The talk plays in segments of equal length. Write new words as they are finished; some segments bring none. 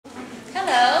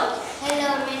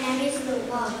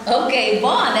Okay,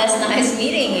 Bon, that's nice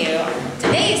meeting you.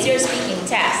 Today is your speaking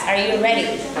test. Are you ready?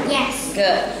 Yes.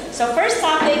 Good. So first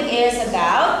topic is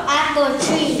about Apple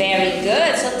tree. very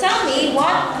good. So tell me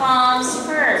what comes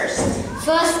first.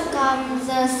 First comes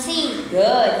the seed.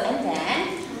 Good. And then?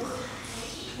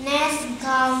 Next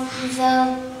comes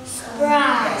the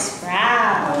sprout.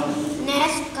 Sprout.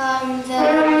 Next comes the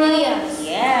leaves.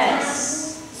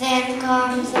 Yes. Then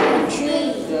comes the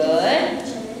tree. Good.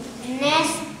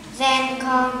 Then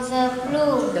comes the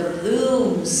bloom. The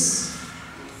blooms.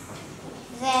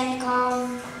 Then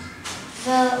comes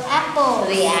the apple.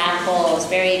 The apples.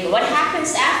 Very good. What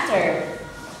happens after?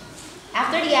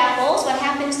 After the apples, what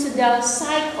happens to the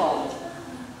cycle?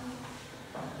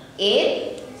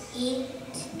 It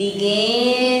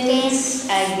begins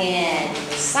again.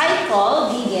 The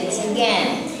cycle begins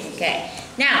again. Okay.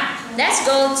 Now, let's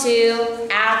go to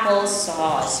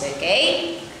applesauce.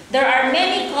 Okay. There are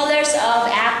many colors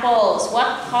of apples.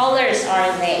 What colors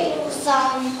are they?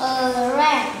 Some are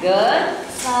red. Good.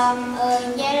 Some are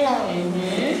yellow.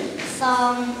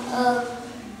 Some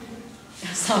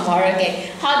are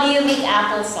okay. How do you make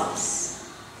applesauce?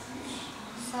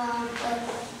 Some are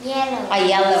yellow.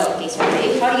 Yellow. Okay,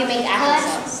 sorry. How do you make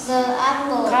applesauce? Cut the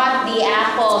apple. Cut the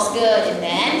apples. Good. And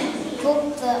then?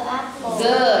 Cook the apple.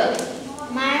 Good.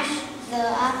 Mash the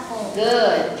apple.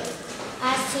 Good.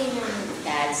 Add cinnamon.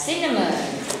 That's cinnamon.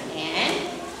 And?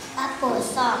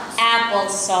 Applesauce.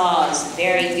 Applesauce.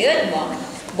 Very good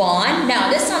one. Now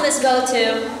this time let's go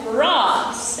to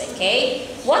rocks. Okay.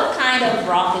 What kind of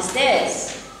rock is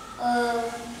this? A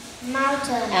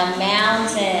mountain. A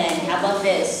mountain. How about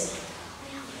this?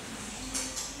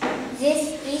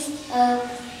 This is a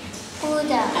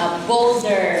boulder. A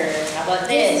boulder. How about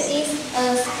this? This is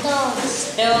a stone.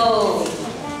 Stone.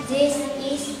 This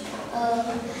is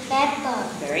a pepper.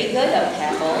 Very good. A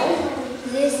pebble.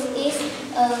 This is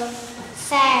a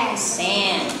sand.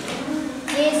 Sand.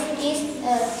 This is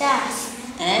a dust.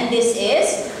 And this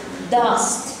is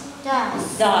dust.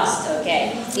 Dust. Dust.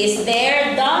 Okay. Is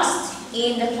there dust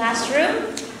in the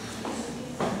classroom?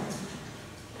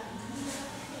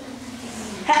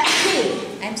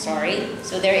 I'm sorry.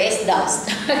 So there is dust.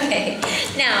 Okay.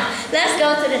 Now, let's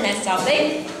go to the next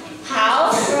topic.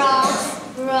 How frogs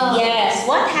grow. Yes.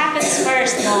 What happens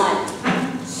first, Mon?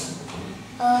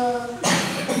 A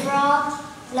frog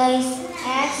lays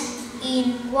eggs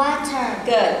in water.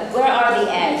 Good. Where are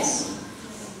the eggs?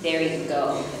 There you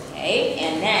go. Okay.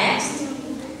 And next?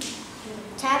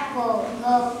 Tadpole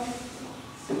go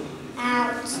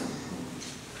out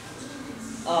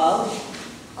Of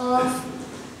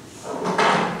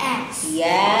eggs.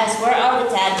 Yes. Where are the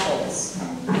tadpoles?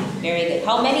 Very good.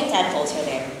 How many tadpoles are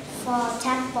there? 4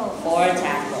 tadpoles. 4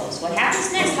 tadpoles. What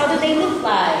happens next? How do they look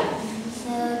like?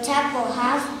 The tadpole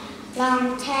has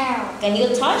long tail. Can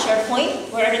you touch or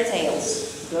point? Where are the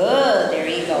tails? Good. There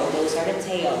you go. Those are the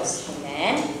tails. And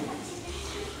then,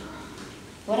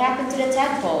 what happened to the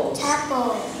tadpoles?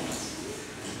 Tadpole.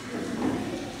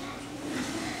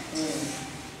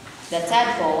 The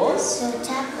tadpoles The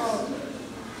tadpole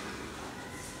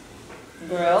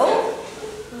grow.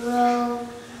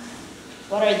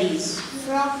 What are these?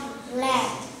 Frog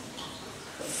leg.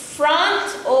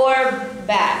 Front or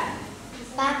back?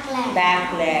 Back leg.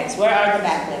 Back legs. Where are the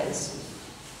back legs?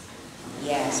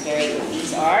 Yes, very good.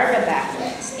 These are the back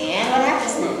legs. And what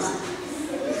happens next?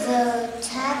 The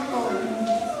tadpole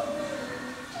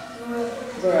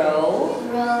Grow.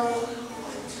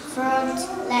 front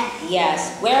leg.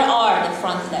 Yes. Where are the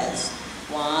front legs?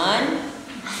 1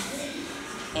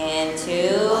 and 2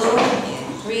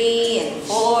 and 3 and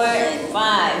 4 and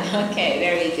 5. Okay,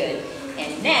 very good.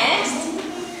 And next?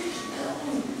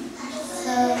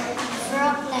 The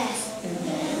frog legs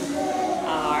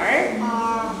Are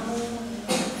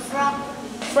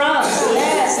frogs.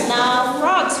 Yes. Now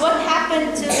frogs, what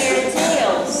happened to their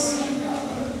tails?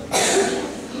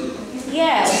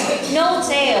 Yes, no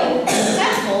tail.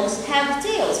 Tadpoles have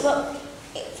tails, but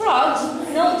frogs,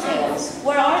 no tails.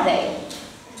 Where are they?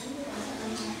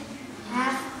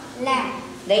 Have leg.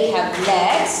 They have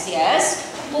legs, yes.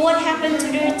 But what happened to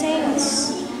their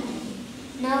tails?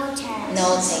 No tail.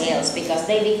 No tails, because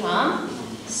they become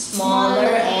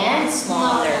smaller and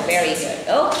smaller. Very good.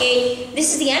 Okay,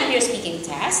 this is the end of your speaking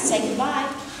test. Say goodbye.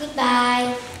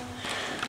 Goodbye.